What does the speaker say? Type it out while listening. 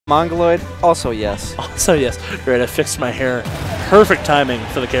Mongoloid, also yes. Also yes. Great, I fixed my hair. Perfect timing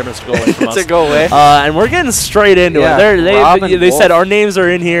for the cameras to go away from us. To go away. And we're getting straight into it. They said our names are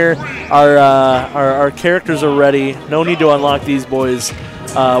in here. Our characters are ready. No need to unlock these boys.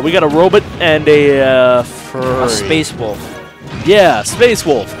 We got a robot and a Space Wolf. Yeah, Space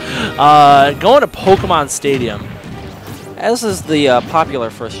Wolf. Going to Pokemon Stadium. This is the popular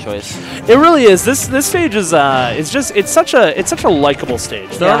first choice. It really is. This stage is it's such a likable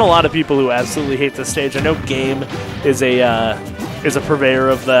stage. There aren't a lot of people who absolutely hate this stage. I know Game is a purveyor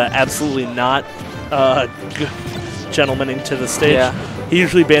of the absolutely not gentlemaning to the stage. Yeah. He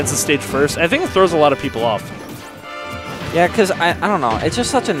usually bans the stage first. I think it throws a lot of people off. Yeah, because I don't know. It's just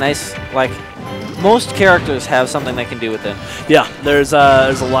such a nice, like, most characters have something they can do with it. Yeah, there's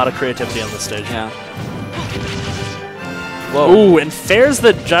a lot of creativity on this stage. Yeah. Whoa. Ooh, and fares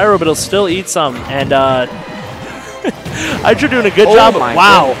the gyro, but he'll still eat some. And Hydra doing a good job.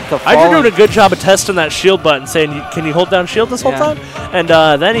 Wow. Hydra doing a good job of testing that shield button, saying, can you hold down shield this whole time? And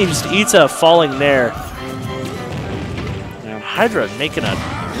then he just eats a falling nair. Hydra making a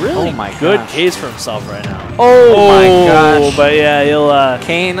really good case for himself right now. Oh my gosh. But yeah, he'll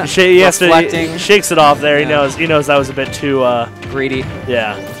Kain he shakes it off there. Yeah. He knows that was a bit too greedy.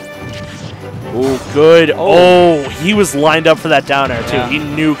 Yeah. Oh, good. Oh, he was lined up for that down air too. Yeah. He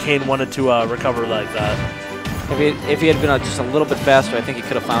knew Kain wanted to recover like that. If he had been just a little bit faster, I think he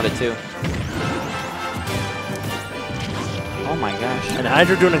could have found it too. Oh my gosh. And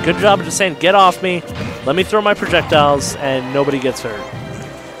Hydra doing a good job of just saying, get off me, let me throw my projectiles, and nobody gets hurt.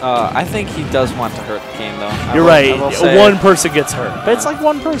 I think he does want to hurt Kain, though. You're right. One person gets hurt. But it's like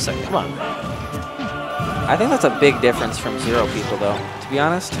one person. Come on. I think that's a big difference from 0 people, though, to be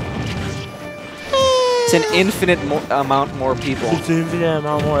honest. It's an infinite amount more people. It's an infinite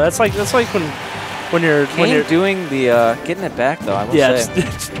amount more. That's like when you're doing the getting it back, though. I will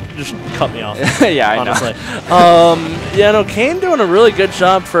say. just cut me off. Yeah, I honestly. Yeah, no, Kain doing a really good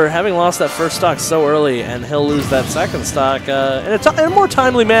job for having lost that first stock so early, and he'll lose that second stock in a more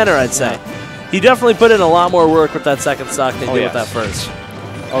timely manner, I'd say. Yeah. He definitely put in a lot more work with that second stock than he did with that first.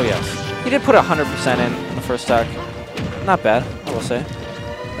 Oh yes, he did put 100% in the first stock. Not bad, I will say.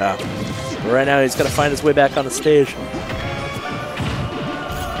 Yeah. But right now, he's got to find his way back on the stage.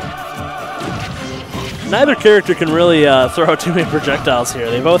 Neither character can really throw out too many projectiles here.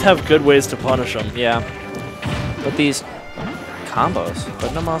 They both have good ways to punish them. Yeah. But these combos.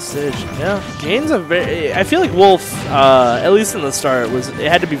 Putting them off stage. Yeah. Kain's a very... I feel like Wolf, at least in the start, you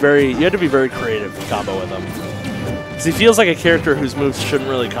had to be very creative to combo with him. Because he feels like a character whose moves shouldn't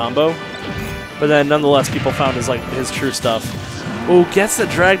really combo. But then, nonetheless, people found his true stuff. Oh, gets the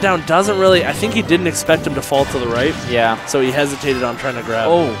drag down. Doesn't really... I think he didn't expect him to fall to the right. Yeah. So he hesitated on trying to grab.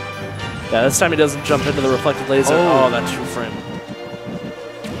 Oh. Yeah, this time he doesn't jump into the reflected laser. Oh, that true frame.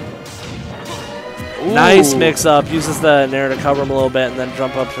 Ooh. Nice mix-up. Uses the nair to cover him a little bit and then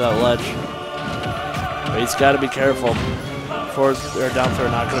jump up to that ledge. But he's got to be careful. Forward or down throw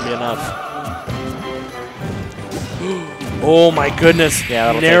not going to be enough. Oh my goodness.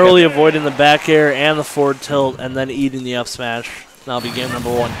 Yeah, narrowly avoiding the back air and the forward tilt and then eating the up smash. That'll be game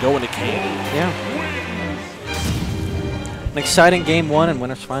number 1. Going to Kain. Yeah. An exciting game 1 and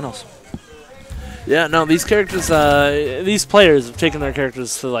winners finals. Yeah, no, these characters, these players have taken their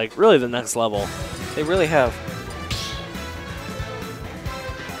characters to, like, really the next level. They really have.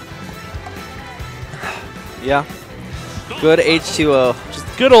 Yeah. Good H2O.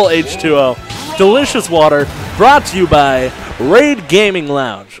 Just good old H2O. Delicious water, brought to you by Raid Gaming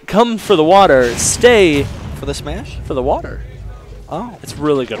Lounge. Come for the water, stay for the smash? For the water. Oh, it's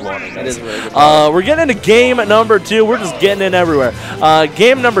really good water. It is really good water. We're getting into game number 2. We're just getting in everywhere.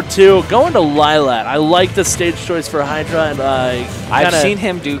 Game number 2, going to Lilat. I like the stage choice for Hydra, and I've seen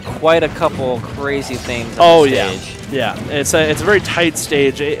him do quite a couple crazy things on the stage. Yeah, it's a very tight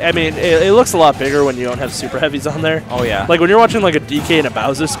stage. I mean, it looks a lot bigger when you don't have super heavies on there. Oh yeah. Like when you're watching like a DK and a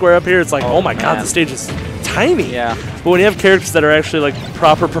Bowser square up here, it's like, oh my god, the stage is tiny. Yeah. But when you have characters that are actually like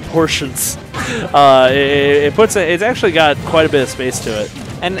proper proportions, it's actually got quite a bit of space to it.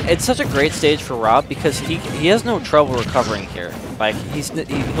 And it's such a great stage for Rob because he has no trouble recovering here. Like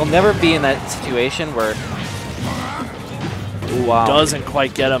he'll never be in that situation where doesn't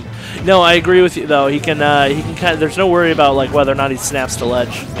quite get him. No, I agree with you though. He can kind of, there's no worry about like whether or not he snaps to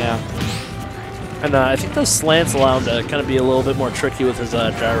ledge. Yeah. And I think those slants allow him to kind of be a little bit more tricky with his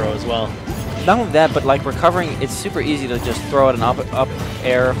gyro as well. Not only that, but like recovering, it's super easy to just throw out an up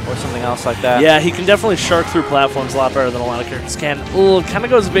air or something else like that. Yeah, he can definitely shark through platforms a lot better than a lot of characters can. Ooh, kind of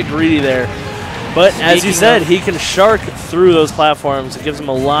goes a bit greedy there. But as you said, he can shark through those platforms. It gives him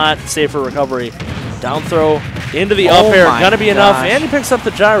a lot safer recovery. Down throw, Into the up air, my gonna be enough, gosh. and he picks up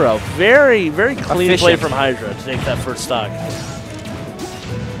the gyro. Very, very clean Efficient. play from Hydra to take that first stock.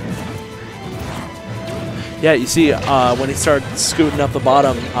 Yeah, you see when he started scooting up the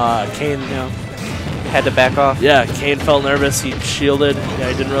bottom, Kain, Had to back off. yeah, Kain felt nervous. He shielded.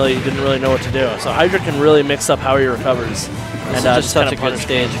 Yeah, he didn't really know what to do. So Hydra can really mix up how he recovers. This is just such a good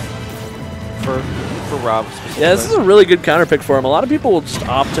stage for Rob. Yeah, this is a really good counter pick for him. A lot of people will just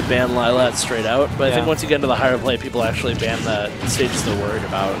opt to ban Lilat straight out, but I think once you get into the higher play, people actually ban the stages they're worried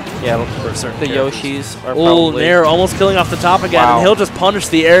about. Yeah, for certain the characters. Yoshis are Oh, probably... Nair almost killing off the top again, Wow. and he'll just punish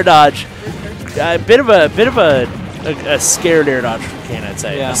the air dodge. A bit of a scared air dodge from Kain, I'd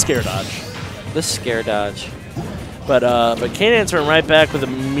say. Yeah. A scare dodge. The scare dodge. But Kain answering right back with a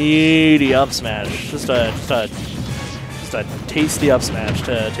meaty up smash. Just a tasty up smash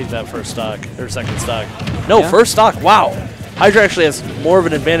to take that first stock or second stock. No, first stock. Wow. Hydra actually has more of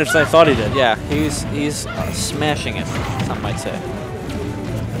an advantage than I thought he did. Yeah, he's smashing it, some might say.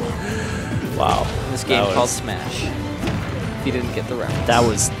 Wow. In this game called Smash. If you didn't get the reference. That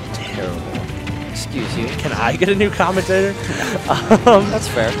was terrible. Excuse you. Can I get a new commentator? That's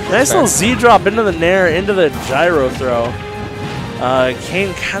fair. Nice little Z drop into the Nair, into the gyro throw.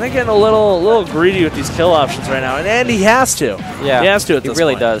 Kain kind of getting a little greedy with these kill options right now, and he has to. Yeah, he has to at this He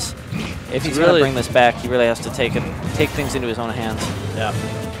really point. does. If he's going to bring this back, he really has to take things into his own hands. Yeah.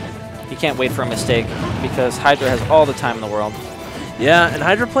 He can't wait for a mistake because Hydra has all the time in the world. Yeah, and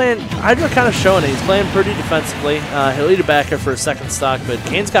Hydra kind of showing it. He's playing pretty defensively. He'll eat it back here for a second stock, but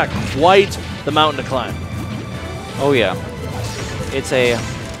Kain's got quite the mountain to climb. Oh yeah, it's a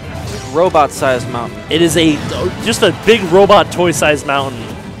robot-sized mountain. It is just a big robot toy-sized mountain.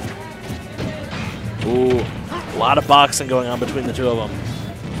 Ooh, a lot of boxing going on between the two of them.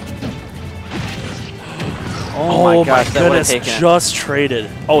 Oh my gosh, that would have goodness, taken just traded.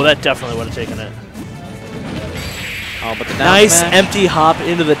 Oh, that definitely would have taken it. Oh, but the down Nice smash. empty hop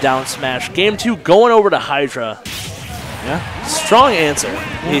into the down smash. Game 2 going over to Hydra. Yeah. Strong answer.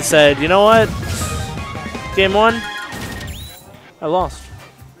 Yeah. He said, you know what? Game 1, I lost.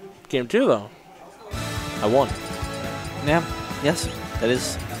 Game 2, though, I won. Yeah. Yes. That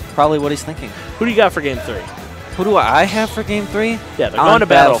is probably what he's thinking. Who do you got for Game 3? Who do I have for Game 3? Yeah, they're going to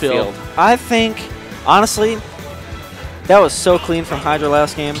Battlefield. I think, honestly, that was so clean from Hydra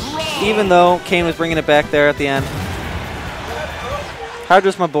last game. Even though Kain was bringing it back there at the end.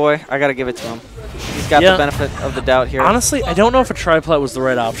 Hydra's my boy. I got to give it to him. He's got the benefit of the doubt here. Honestly, I don't know if a triplet was the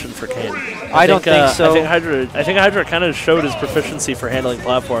right option for Kain. I don't think so. I think Hydra kind of showed his proficiency for handling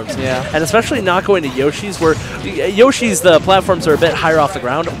platforms. Yeah. And especially not going to Yoshi's, where Yoshi's, the platforms are a bit higher off the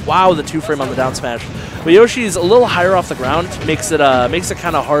ground. Wow, the 2-frame on the down smash. But Yoshi's a little higher off the ground, makes it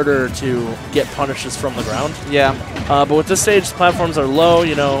kind of harder to get punishes from the ground. Yeah. But with this stage, the platforms are low,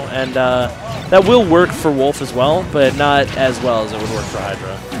 you know, and that will work for Wolf as well, but not as well as it would work for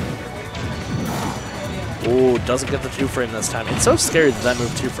Hydra. Ooh, doesn't get the 2-frame this time. It's so scary that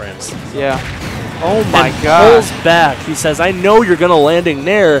moved 2 frames. Yeah. Oh my and god. Pulls back. He says, I know you're going to landing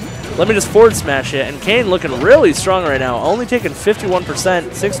Nair. Let me just forward smash it. And Kain looking really strong right now. Only taking 51%,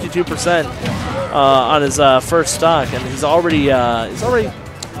 62% on his first stock. And he's already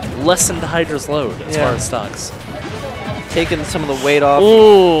lessened Hydra's load as far as stocks. Taking some of the weight off.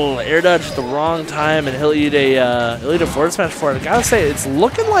 Ooh, air dodge at the wrong time, and he'll eat a forward smash for it. I gotta say, it's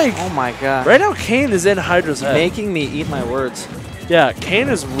looking like Oh my god. right now Kain is in Hydra's head. Making me eat my words. Yeah, Kain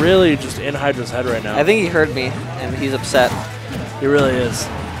is really just in Hydra's head right now. I think he heard me, and he's upset. He really is.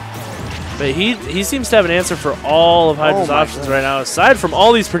 But he seems to have an answer for all of Hydra's options right now. Aside from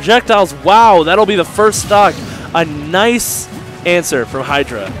all these projectiles, wow, that'll be the first stock. A nice answer from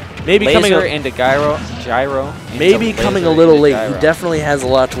Hydra. Maybe Laser coming into gyro. Maybe coming a little late. He definitely has a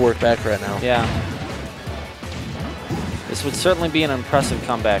lot to work back right now. Yeah. This would certainly be an impressive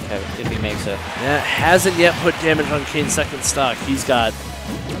comeback if he makes it. Yeah, hasn't yet put damage on Kain's second stock. He's got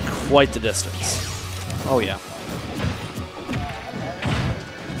quite the distance. Oh yeah.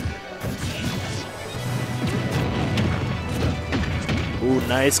 Ooh,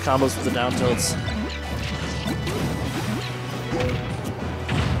 nice combos with the down tilts.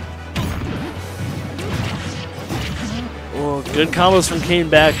 Oh, good combos from Kain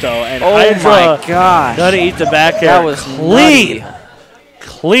back though, and Hydra my gosh. gonna eat the back air. That was clean, nutty.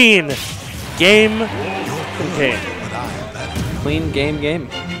 clean game from Kain. Clean game.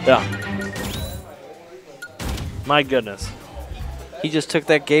 Yeah. My goodness. He just took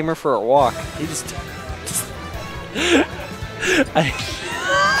that gamer for a walk. He just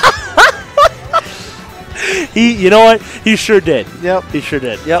you know what? He sure did. Yep. He sure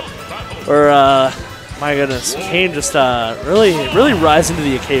did. Yep. Or My goodness, Kain just really rising to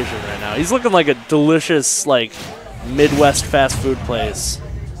the occasion right now. He's looking like a delicious, like, Midwest fast food place.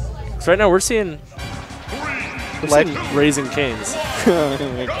 So right now we're seeing Raising Cane's.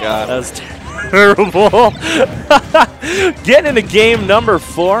 Oh my god. That was terrible. Getting into game number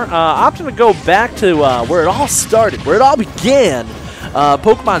 4. Opting to go back to where it all started, where it all began,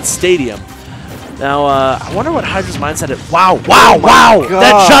 Pokemon Stadium. Now, I wonder what Hydra's mindset is. Wow, wow, wow!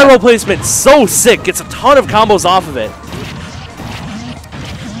 That gyro placement, so sick. Gets a ton of combos off of it.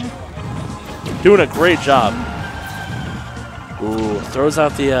 Doing a great job. Ooh, throws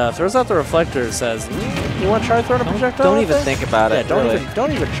out the reflector. Says, "You want to try throwing a projectile?" Don't even think about it. Yeah,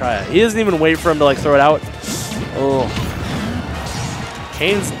 don't even try it. He doesn't even wait for him to like throw it out. Oh,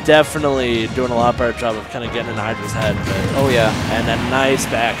 Kane's definitely doing a lot better job of kind of getting in Hydra's head. Oh yeah, and a nice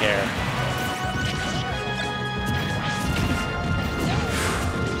back air.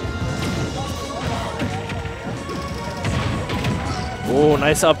 Oh,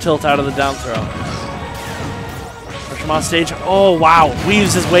 nice up tilt out of the down throw. Push him off stage. Oh wow,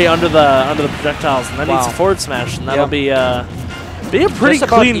 weaves his way under the projectiles, and then needs a forward smash, and that'll be a pretty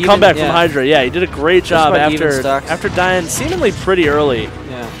clean comeback from Hydra. Yeah, he did a great job after dying seemingly pretty early.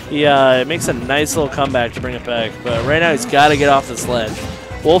 Yeah, he makes a nice little comeback to bring it back. But right now he's got to get off this ledge.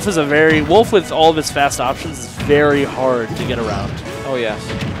 Wolf with all of his fast options is very hard to get around. Oh yes.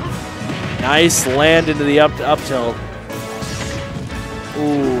 Nice land into the up tilt.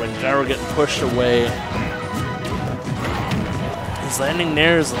 Ooh, and Gyro getting pushed away. His landing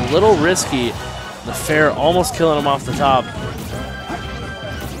there is a little risky. The fair almost killing him off the top.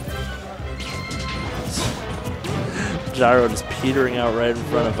 Gyro just petering out right in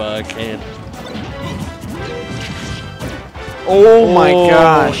front of Kain. Oh my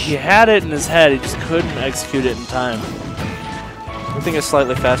gosh. He had it in his head. He just couldn't execute it in time. I think a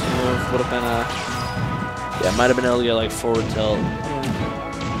slightly faster move would have been a... Yeah, might have been able to get like forward tilt.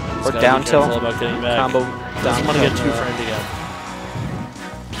 Or down tilt. About getting back. Combo. Doesn't want to get too friendly again.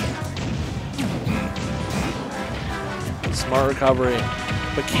 Smart recovery.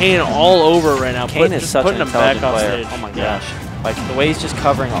 But Kain all over right now. Kain is such an intelligent player. Stage. Oh my gosh. Like the way he's just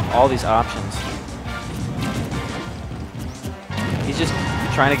covering all these options. He's just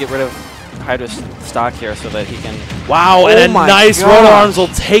trying to get rid of Hydra's stock here so that he can... Wow, and a nice rotor arms will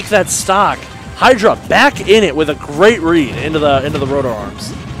take that stock. Hydra back in it with a great read into the rotor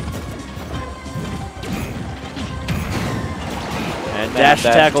arms. And dash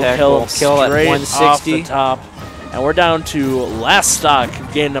attack will kill at 160 off the top. And we're down to last stock,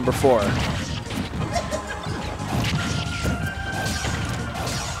 game number 4.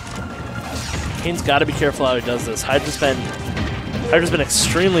 Kane's got to be careful how he does this. Hydra's been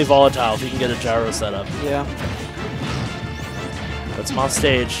extremely volatile if he can get a gyro set up. Yeah. Puts him off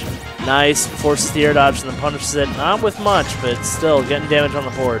stage. Nice. Forces the air dodge and then punishes it. Not with much, but still getting damage on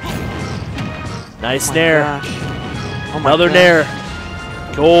the board. Nice nair. Another nair.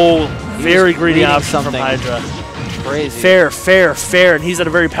 Goal. Very greedy option from Hydra. Crazy. Fair, fair, fair. And he's at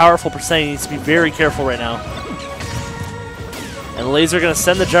a very powerful percent. He needs to be very careful right now. And Laser going to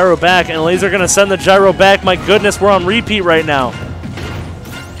send the gyro back. And Laser going to send the gyro back. My goodness, we're on repeat right now.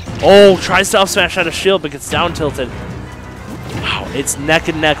 Oh, tries to up smash out of shield, but gets down tilted. Wow, it's neck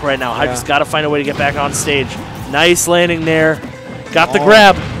and neck right now. Hydra's got to find a way to get back on stage. Nice landing there. Got the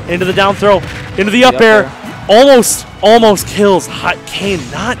grab into the down throw, into the up air. Almost kills. Kain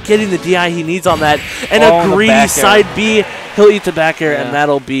not getting the DI he needs on that. And a greedy side B. He'll eat the back air, and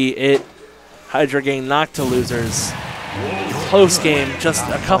that'll be it. Hydra getting knocked to losers. Close game. Just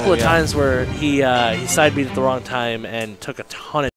a couple of times where he side beat at the wrong time and took a ton of